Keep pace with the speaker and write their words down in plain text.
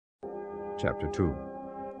Chapter 2.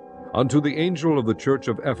 Unto the angel of the church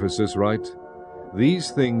of Ephesus write, These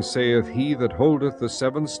things saith he that holdeth the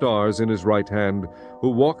 7 stars in his right hand, who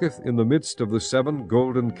walketh in the midst of the 7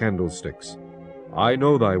 golden candlesticks. I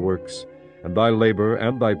know thy works, and thy labor,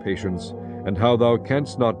 and thy patience, and how thou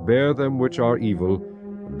canst not bear them which are evil,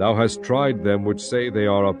 and thou hast tried them which say they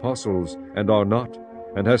are apostles, and are not,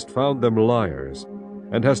 and hast found them liars,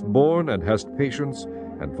 and hast borne, and hast patience,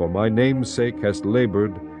 and for my name's sake hast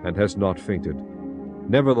labored, and hast not fainted.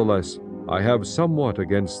 Nevertheless, I have somewhat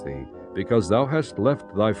against thee, because thou hast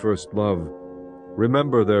left thy first love.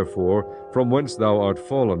 Remember, therefore, from whence thou art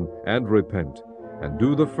fallen, and repent, and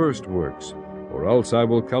do the first works, or else I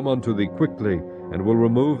will come unto thee quickly, and will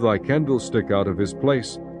remove thy candlestick out of his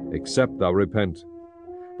place, except thou repent.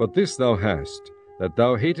 But this thou hast, that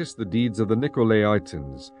thou hatest the deeds of the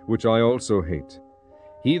Nicolaitans, which I also hate.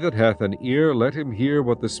 He that hath an ear, let him hear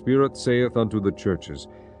what the Spirit saith unto the churches.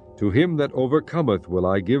 To him that overcometh will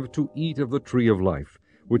I give to eat of the tree of life,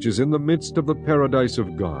 which is in the midst of the paradise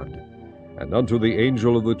of God. And unto the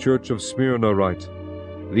angel of the church of Smyrna write,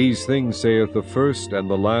 These things saith the first and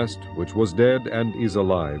the last, which was dead and is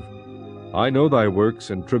alive. I know thy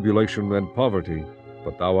works, and tribulation, and poverty,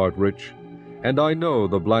 but thou art rich. And I know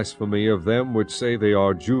the blasphemy of them which say they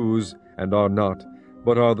are Jews, and are not,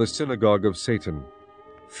 but are the synagogue of Satan.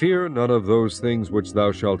 Fear none of those things which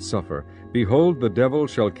thou shalt suffer. Behold, the devil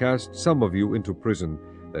shall cast some of you into prison,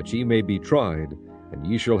 that ye may be tried, and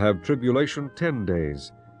ye shall have tribulation 10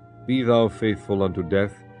 days. Be thou faithful unto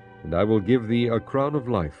death, and I will give thee a crown of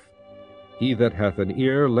life. He that hath an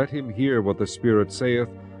ear, let him hear what the Spirit saith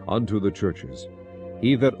unto the churches.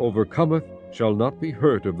 He that overcometh shall not be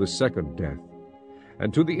hurt of the second death.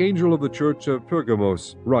 And to the angel of the church of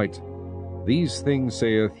Pergamos write, These things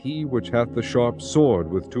saith he which hath the sharp sword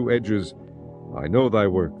with 2 edges. I know thy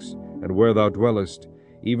works, and where thou dwellest,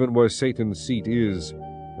 even where Satan's seat is,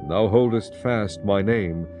 and thou holdest fast my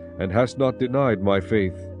name, and hast not denied my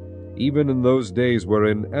faith, even in those days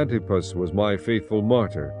wherein Antipas was my faithful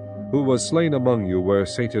martyr, who was slain among you where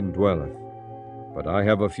Satan dwelleth. But I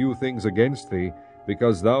have a few things against thee,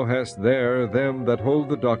 because thou hast there them that hold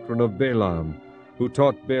the doctrine of Balaam, who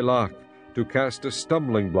taught Balak to cast a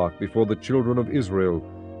stumbling block before the children of Israel,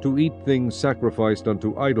 to eat things sacrificed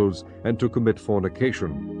unto idols, and to commit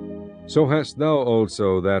fornication. So hast thou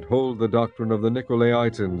also that hold the doctrine of the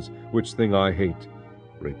Nicolaitans, which thing I hate.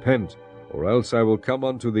 Repent, or else I will come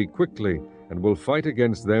unto thee quickly, and will fight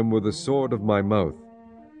against them with the sword of my mouth.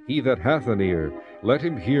 He that hath an ear, let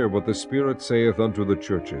him hear what the Spirit saith unto the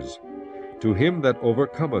churches. To him that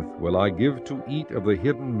overcometh will I give to eat of the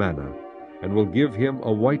hidden manna, and will give him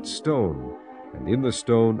a white stone, and in the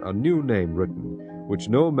stone a new name written, which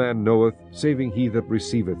no man knoweth, saving he that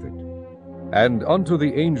receiveth it. And unto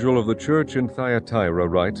the angel of the church in Thyatira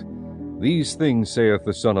write, These things saith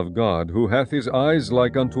the Son of God, who hath his eyes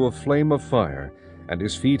like unto a flame of fire, and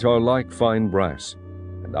his feet are like fine brass.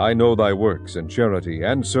 And I know thy works, and charity,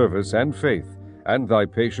 and service, and faith, and thy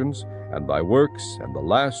patience, and thy works, and the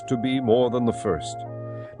last to be more than the first.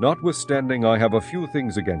 Notwithstanding I have a few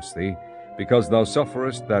things against thee, because thou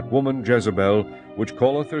sufferest that woman Jezebel, which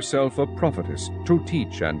calleth herself a prophetess, to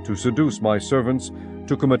teach and to seduce my servants,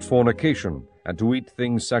 to commit fornication, and to eat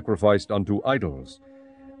things sacrificed unto idols.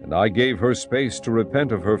 And I gave her space to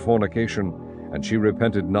repent of her fornication, and she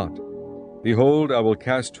repented not. Behold, I will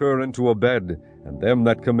cast her into a bed, and them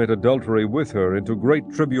that commit adultery with her into great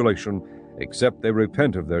tribulation, except they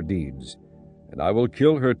repent of their deeds. And I will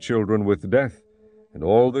kill her children with death, and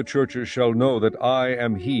all the churches shall know that I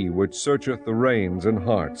am he which searcheth the reins and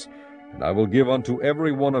hearts, and I will give unto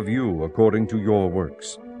every one of you according to your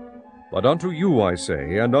works. But unto you I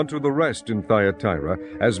say, and unto the rest in Thyatira,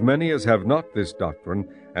 as many as have not this doctrine,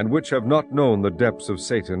 and which have not known the depths of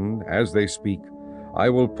Satan, as they speak, I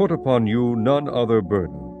will put upon you none other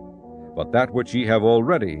burden. But that which ye have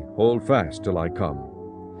already, hold fast till I come.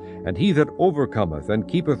 And he that overcometh and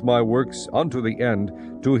keepeth my works unto the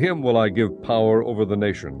end, to him will I give power over the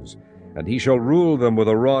nations, and he shall rule them with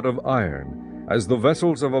a rod of iron. As the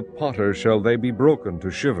vessels of a potter shall they be broken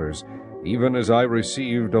to shivers, even as I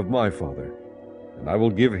received of my Father. And I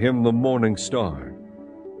will give him the morning star.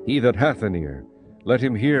 He that hath an ear, let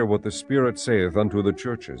him hear what the Spirit saith unto the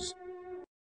churches.